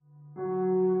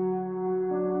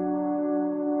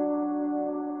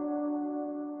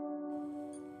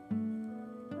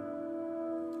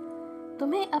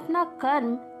तुम्हें अपना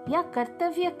कर्म या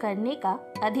कर्तव्य करने का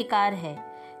अधिकार है,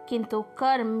 किंतु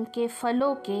कर्म के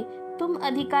फलों के तुम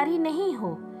अधिकारी नहीं हो।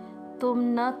 तुम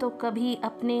न तो कभी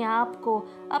अपने आप को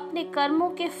अपने कर्मों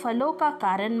के फलों का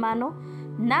कारण मानो,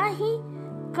 ना ही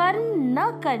कर्म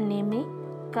न करने में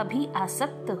कभी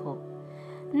आसक्त हो।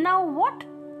 Now what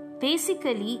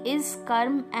basically is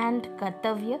karma and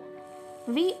kartavya?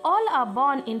 We all are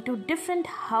born into different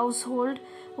household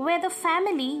where the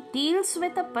family deals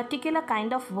with a particular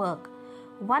kind of work.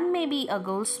 One may be a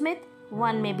goldsmith,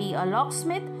 one may be a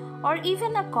locksmith, or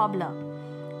even a cobbler.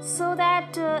 So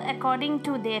that according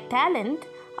to their talent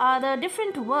are the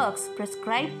different works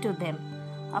prescribed to them.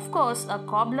 Of course, a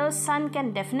cobbler's son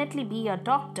can definitely be a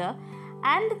doctor,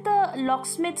 and the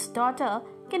locksmith's daughter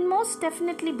can most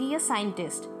definitely be a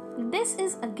scientist. This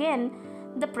is again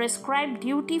the prescribed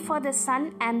duty for the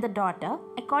son and the daughter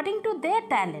according to their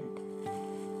talent.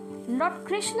 Lord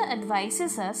Krishna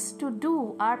advises us to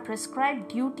do our prescribed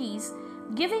duties,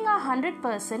 giving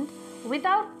 100%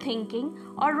 without thinking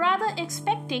or rather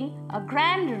expecting a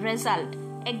grand result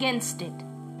against it.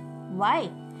 Why?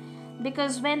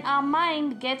 Because when our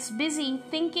mind gets busy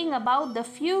thinking about the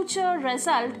future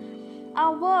result,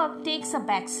 our work takes a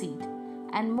backseat,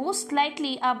 and most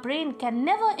likely our brain can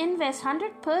never invest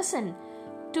 100%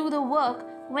 to the work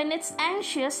when it's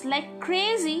anxious like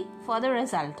crazy for the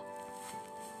result.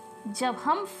 जब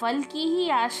हम फल की ही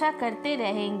आशा करते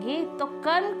रहेंगे तो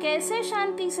कर्म कैसे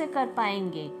शांति से कर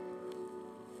पाएंगे।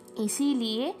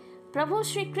 इसीलिए प्रभु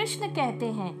श्री कृष्ण कहते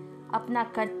हैं, अपना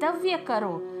कर्तव्य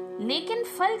करो लेकिन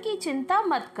फल की चिंता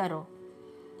मत करो।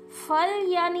 फल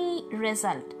यानी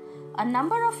result. A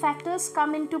number of factors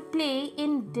come into play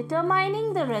in determining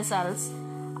the results.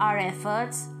 Our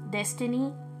efforts,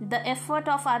 destiny, the effort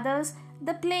of others,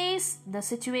 the place, the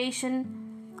situation.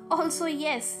 Also,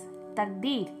 yes,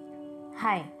 takdeer.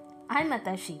 Hi, I'm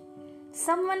Atashi.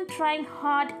 Someone trying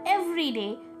hard every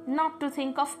day not to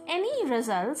think of any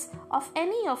results of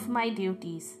any of my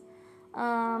duties.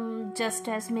 Just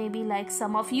as maybe like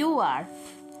some of you are.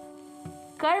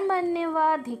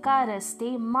 कर्मण्येवाधिकारस्ते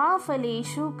मा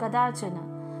फलेषु कदाचन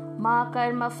मा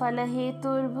कर्म फल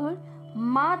हेतुर्भुर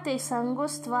मा ते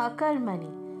संगोस्त्वा कर्मणि।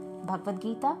 Bhagavad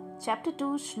Gita chapter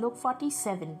 2 श्लोक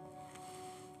 47।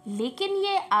 लेकिन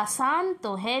ये आसान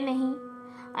तो है नहीं।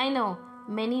 I know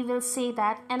many will say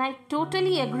that, and I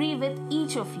totally agree with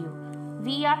each of you.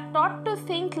 We are taught to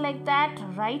think like that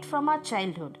right from our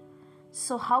childhood.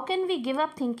 So how can we give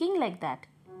up thinking like that?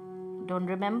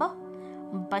 Don't remember?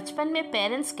 बचपन में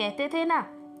parents कहते थे ना,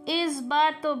 इस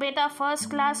बार तो बेटा first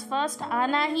class first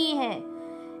आना ही है।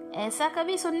 ऐसा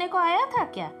कभी सुनने को आया था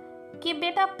क्या कि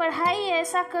बेटा पढ़ाई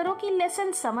ऐसा करो कि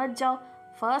लेसन समझ जाओ,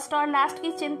 फर्स्ट और लास्ट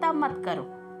की चिंता मत करो?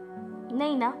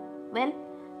 नहीं ना। Well,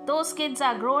 those kids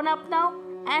are grown up now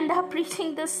and are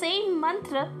preaching the same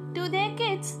mantra to their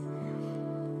kids.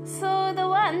 So the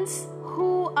ones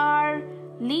who are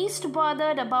least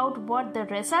bothered about what the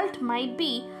result might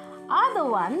be are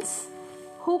the ones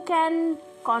who can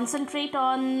concentrate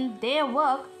on their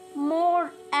work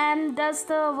more and does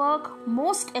the work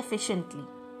most efficiently,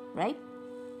 right?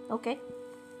 Okay.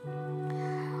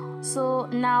 So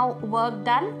now work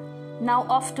done. Now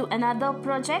off to another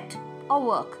project or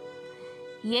work.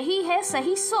 यही है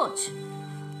सही सोच.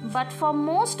 But for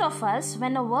most of us,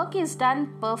 when a work is done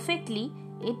perfectly,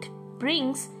 it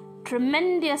brings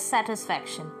tremendous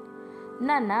satisfaction.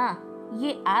 ना,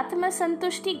 ये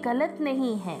आत्मसंतुष्टि गलत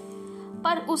नहीं है,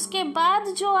 पर उसके बाद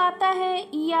जो आता है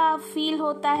या फील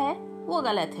होता है वो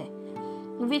गलत है,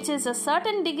 which is a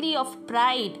certain degree of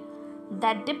pride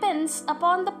that depends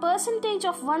upon the percentage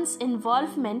of one's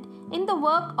involvement in the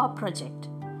work or project.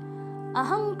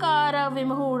 Ahankara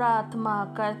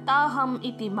vimhuratma kartaham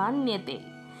iti manyate,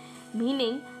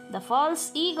 meaning the false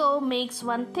ego makes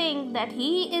one think that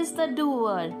he is the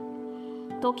doer.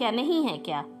 तो क्या नहीं है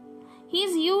क्या?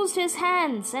 He's used his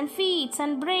hands and feet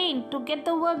and brain to get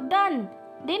the work done,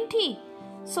 didn't he?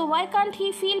 So why can't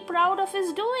he feel proud of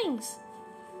his doings?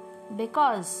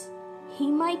 Because he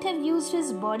might have used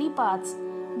his body parts,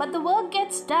 but the work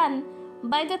gets done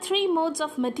by the 3 modes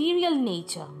of material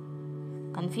nature.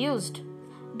 Confused?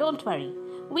 Don't worry,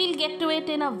 we'll get to it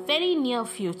in a very near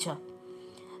future.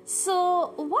 So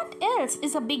what else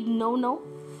is a big no-no?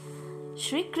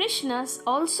 Shri Krishna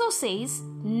also says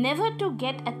never to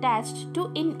get attached to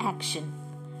inaction.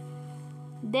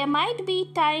 There might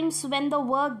be times when the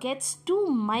work gets too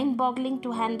mind-boggling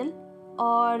to handle,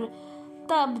 और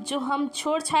तब जो हम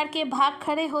छोड़ छाड़ के भाग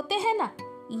खड़े होते हैं ना,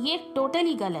 ये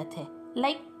totally गलत है,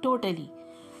 like totally.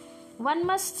 One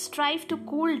must strive to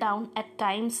cool down at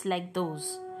times like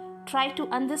those. Try to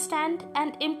understand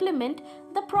and implement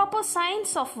the proper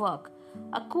science of work,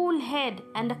 A cool head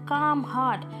and a calm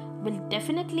heart will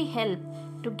definitely help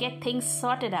to get things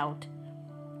sorted out.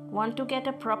 Want to get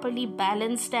a properly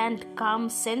balanced and calm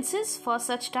senses for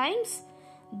such times?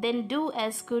 Then do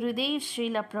as Gurudev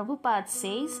Srila Prabhupada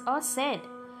says or said.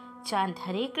 Chant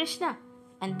Hare Krishna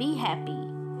and be happy.